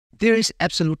There is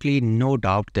absolutely no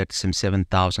doubt that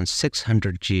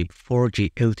SIM7600G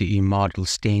 4G LTE module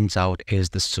stands out as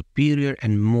the superior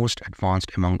and most advanced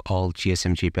among all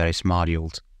GSM GPRS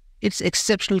modules. Its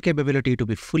exceptional capability to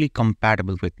be fully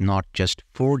compatible with not just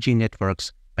 4G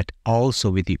networks but also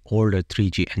with the older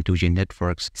 3G and 2G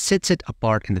networks sets it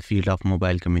apart in the field of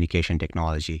mobile communication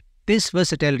technology. This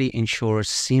versatility ensures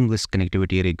seamless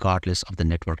connectivity regardless of the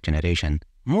network generation.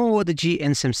 Moreover, the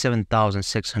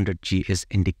GN7600G is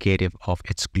indicative of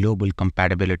its global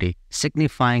compatibility,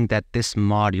 signifying that this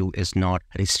module is not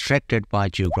restricted by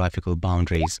geographical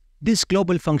boundaries. This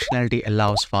global functionality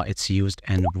allows for its use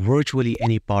in virtually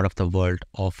any part of the world,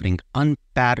 offering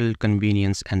unparalleled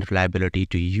convenience and reliability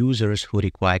to users who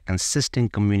require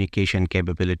consistent communication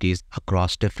capabilities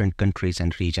across different countries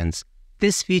and regions.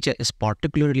 This feature is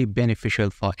particularly beneficial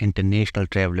for international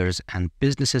travelers and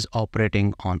businesses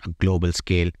operating on a global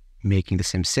scale, making the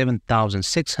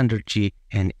SIM7600G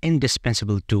an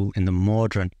indispensable tool in the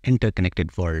modern,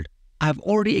 interconnected world. I've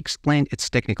already explained its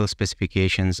technical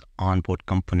specifications, onboard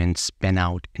components,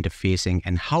 pinout, interfacing,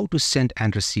 and how to send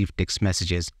and receive text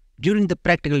messages. During the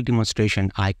practical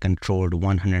demonstration, I controlled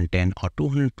 110 or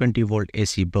 220 volt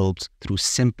AC bulbs through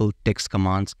simple text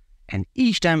commands, and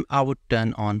each time I would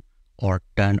turn on or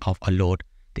turn off a load,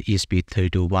 the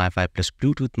ESP32 Wi-Fi plus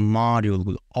Bluetooth module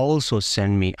will also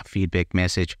send me a feedback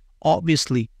message,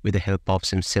 obviously with the help of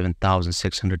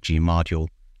SIM7600G module.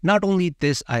 Not only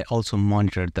this, I also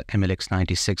monitored the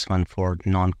MLX9614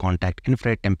 non-contact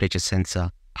infrared temperature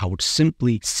sensor. I would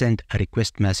simply send a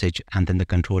request message and then the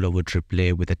controller would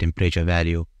reply with a temperature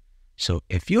value. So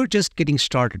if you're just getting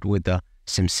started with the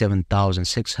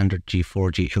SIM7600G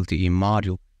 4G LTE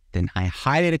module, then I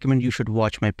highly recommend you should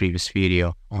watch my previous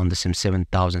video on the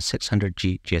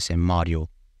SIM7600G GSM module.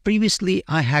 Previously,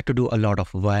 I had to do a lot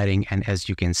of wiring, and as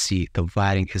you can see, the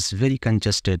wiring is very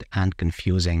congested and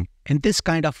confusing. In this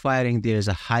kind of wiring, there is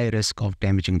a high risk of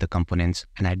damaging the components,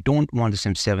 and I don't want the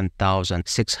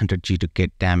SIM7600G to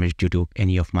get damaged due to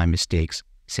any of my mistakes.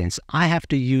 Since I have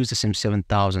to use the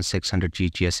SIM7600G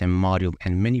GSM module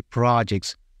in many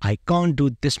projects, I can't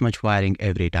do this much wiring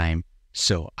every time.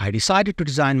 So I decided to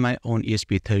design my own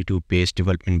ESP32 based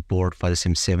development board for the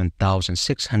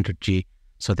SIM7600G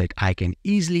so that I can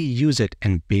easily use it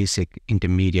in basic,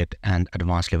 intermediate, and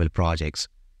advanced level projects.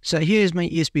 So here is my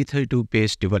ESP32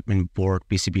 based development board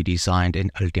PCB designed in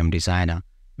Altium Designer,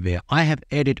 where I have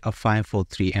added a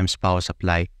 543 amps power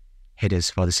supply, headers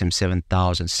for the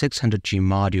SIM7600G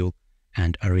module,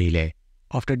 and a relay.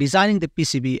 After designing the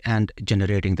PCB and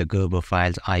generating the Gerber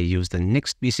files, I used the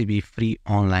next PCB free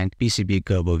online PCB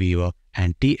Gerber Viewer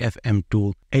and DFM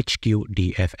tool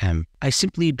DFM. I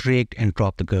simply dragged and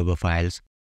dropped the Gerber files.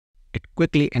 It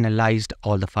quickly analyzed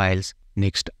all the files.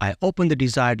 Next, I opened the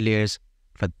desired layers.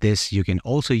 For this, you can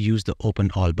also use the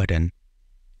Open All button.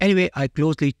 Anyway, I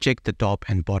closely checked the top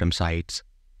and bottom sides.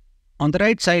 On the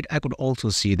right side, I could also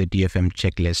see the DFM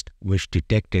checklist, which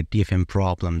detected DFM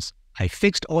problems. I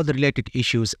fixed all the related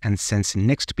issues, and since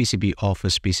Next PCB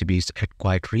offers PCBs at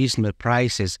quite reasonable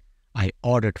prices, I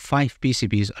ordered 5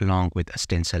 PCBs along with a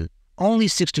stencil. Only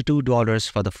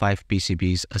 $62 for the 5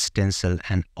 PCBs, a stencil,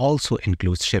 and also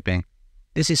includes shipping.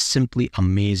 This is simply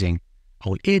amazing. I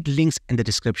will add links in the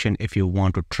description if you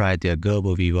want to try their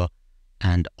Gerber Viewer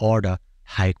and order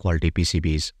high quality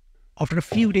PCBs. After a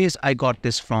few days, I got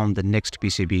this from the Next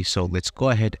PCB, so let's go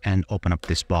ahead and open up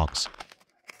this box.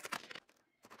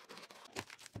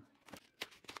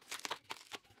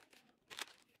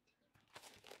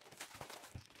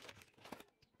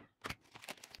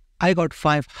 I got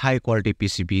 5 high quality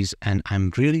PCBs, and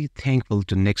I'm really thankful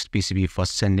to Next PCB for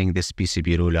sending this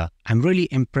PCB ruler. I'm really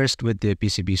impressed with their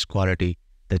PCB's quality.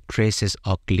 The traces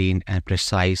are clean and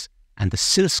precise, and the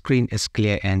silk screen is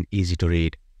clear and easy to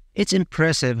read. It's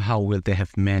impressive how well they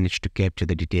have managed to capture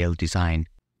the detailed design.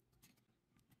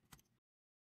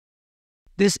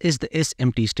 This is the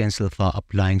SMD stencil for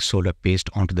applying solder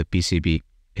paste onto the PCB.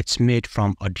 It's made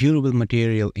from a durable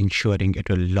material, ensuring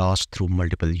it will last through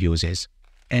multiple uses.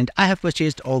 And I have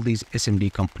purchased all these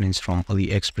SMD components from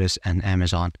AliExpress and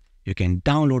Amazon. You can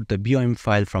download the BOM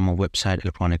file from our website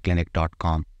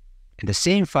electronicclinic.com. In the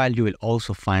same file, you will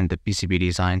also find the PCB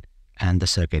design and the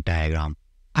circuit diagram.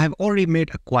 I have already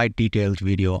made a quite detailed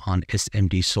video on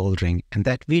SMD soldering. In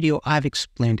that video, I have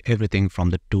explained everything from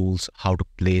the tools, how to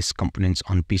place components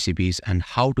on PCBs, and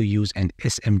how to use an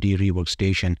SMD rework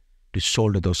station to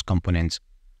solder those components.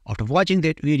 After watching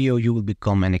that video, you will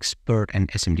become an expert in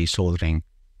SMD soldering.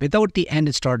 Without the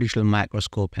end-star digital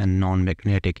microscope and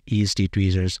non-magnetic ESD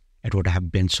tweezers, It would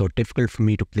have been so difficult for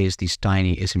me to place these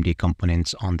tiny SMD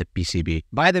components on the PCB.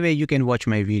 By the way, you can watch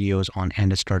my videos on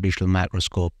industrial digital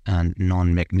microscope and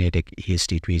non-magnetic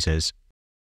EST tweezers.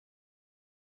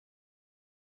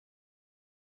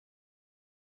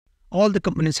 All the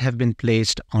components have been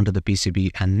placed onto the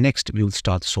PCB, and next we will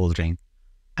start soldering.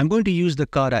 I'm going to use the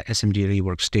CADA SMD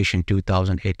Reworkstation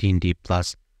 2018D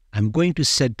Plus. I'm going to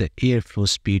set the airflow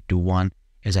speed to 1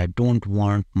 as I don't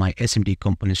want my SMD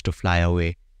components to fly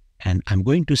away. And I'm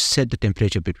going to set the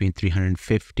temperature between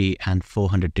 350 and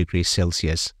 400 degrees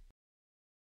Celsius.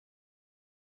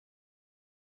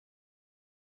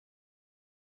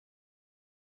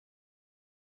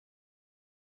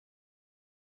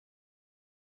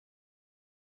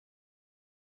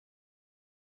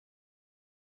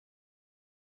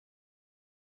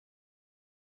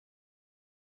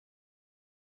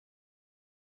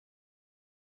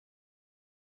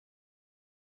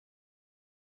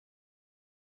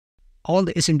 All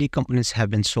the SMD components have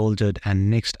been soldered, and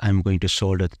next I'm going to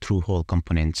solder the through-hole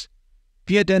components.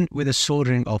 We are done with the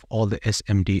soldering of all the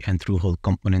SMD and through-hole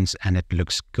components, and it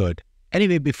looks good.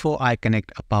 Anyway, before I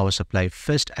connect a power supply,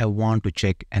 first I want to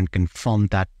check and confirm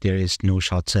that there is no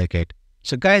short circuit.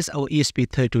 So guys, our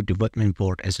ESP32 development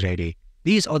board is ready.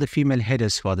 These are the female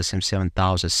headers for the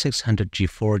SIM7600G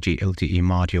 4G LTE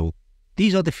module.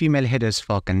 These are the female headers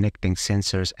for connecting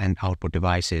sensors and output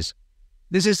devices.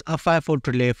 This is a 5-volt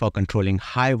relay for controlling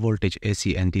high voltage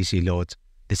AC and DC loads.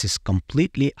 This is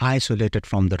completely isolated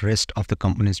from the rest of the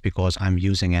components because I'm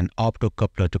using an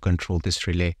optocoupler to control this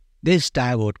relay. This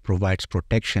diode provides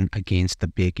protection against the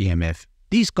big EMF.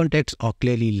 These contacts are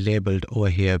clearly labeled. Over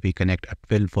here we connect a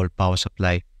 12-volt power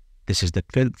supply. This is the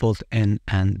 12-volt in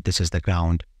and this is the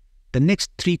ground. The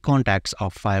next 3 contacts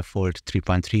are 5-volt,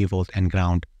 3.3-volt and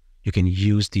ground. You can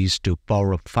use these to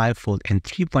power up 5-volt and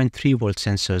 3.3-volt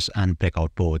sensors and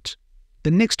breakout boards.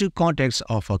 The next 2 contacts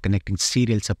are for connecting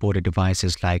serial supported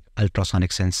devices like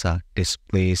ultrasonic sensor,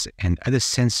 displays, and other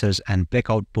sensors and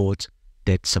breakout boards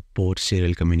that support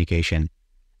serial communication.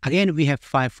 Again, we have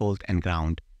 5-volt and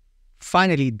ground.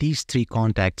 Finally, these 3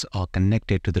 contacts are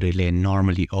connected to the relay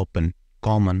normally open,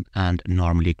 common, and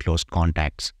normally closed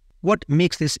contacts. What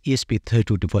makes this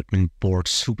ESP32 development board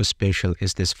super special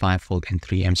is this 5-volt and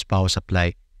 3 amps power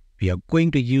supply. We are going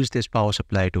to use this power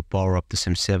supply to power up the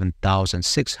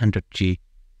SIM7600G,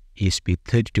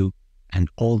 ESP32, and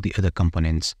all the other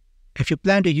components. If you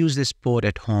plan to use this board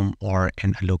at home or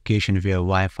in a location where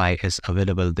Wi-Fi is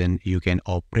available, then you can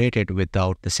operate it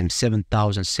without the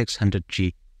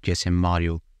SIM7600G GSM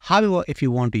module. However, if you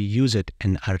want to use it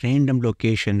in a random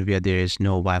location where there is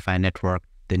no Wi-Fi network,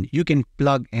 then you can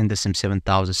plug in the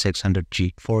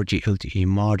SIM7600G 4G LTE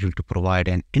module to provide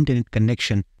an internet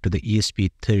connection to the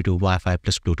ESP32 Wi-Fi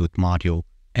plus Bluetooth module.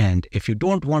 And if you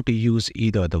don't want to use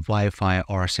either the Wi-Fi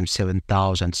or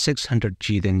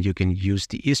SIM7600G, then you can use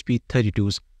the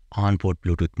ESP32's onboard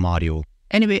Bluetooth module.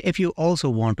 Anyway, if you also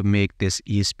want to make this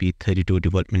ESP32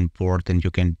 development board, then you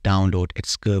can download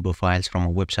its Gerber files from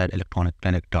our website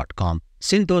electronicclinic.com.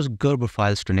 Send those Gerber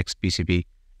files to next PCB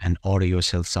and order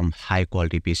yourself some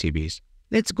high-quality PCBs.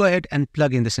 Let's go ahead and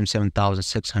plug in the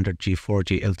SIM7600G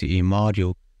 4G LTE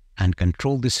module and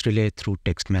control this relay through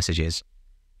text messages.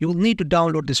 You will need to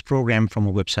download this program from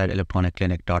our website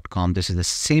electronicclinic.com. This is the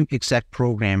same exact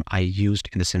program I used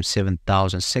in the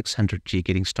SIM7600G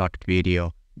getting started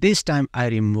video. This time I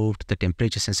removed the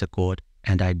temperature sensor code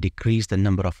and I decreased the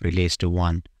number of relays to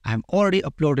 1. I've already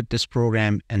uploaded this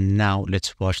program, and now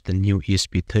let's watch the new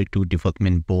ESP32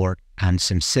 development board and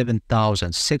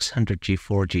SIM7600G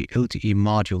 4G LTE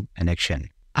module in action.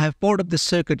 I have powered up the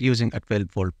circuit using a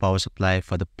 12-volt power supply.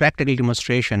 For the practical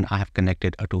demonstration, I have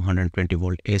connected a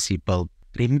 220-volt AC bulb.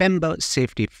 Remember,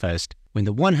 safety first. When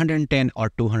the 110 or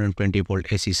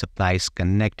 220-volt AC supply is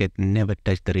connected, never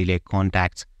touch the relay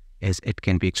contacts as it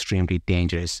can be extremely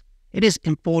dangerous. It is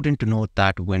important to note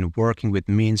that when working with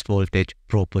mains voltage,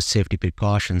 proper safety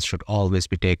precautions should always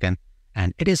be taken,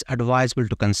 and it is advisable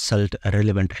to consult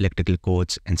relevant electrical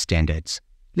codes and standards.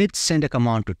 Let's send a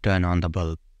command to turn on the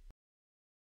bulb.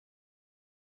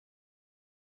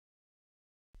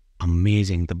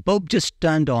 Amazing, the bulb just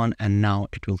turned on and now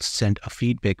it will send a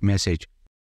feedback message.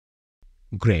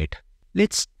 Great.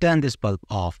 Let's turn this bulb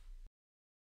off.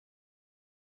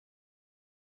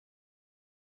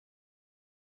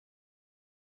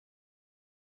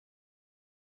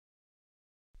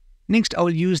 Next, I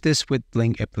will use this with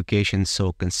Blink applications,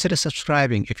 so consider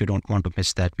subscribing if you don't want to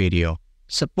miss that video.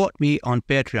 Support me on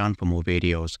Patreon for more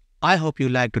videos. I hope you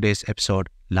liked today's episode.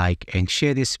 Like and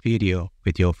share this video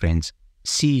with your friends.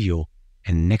 See you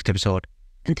in the next episode,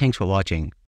 and thanks for watching.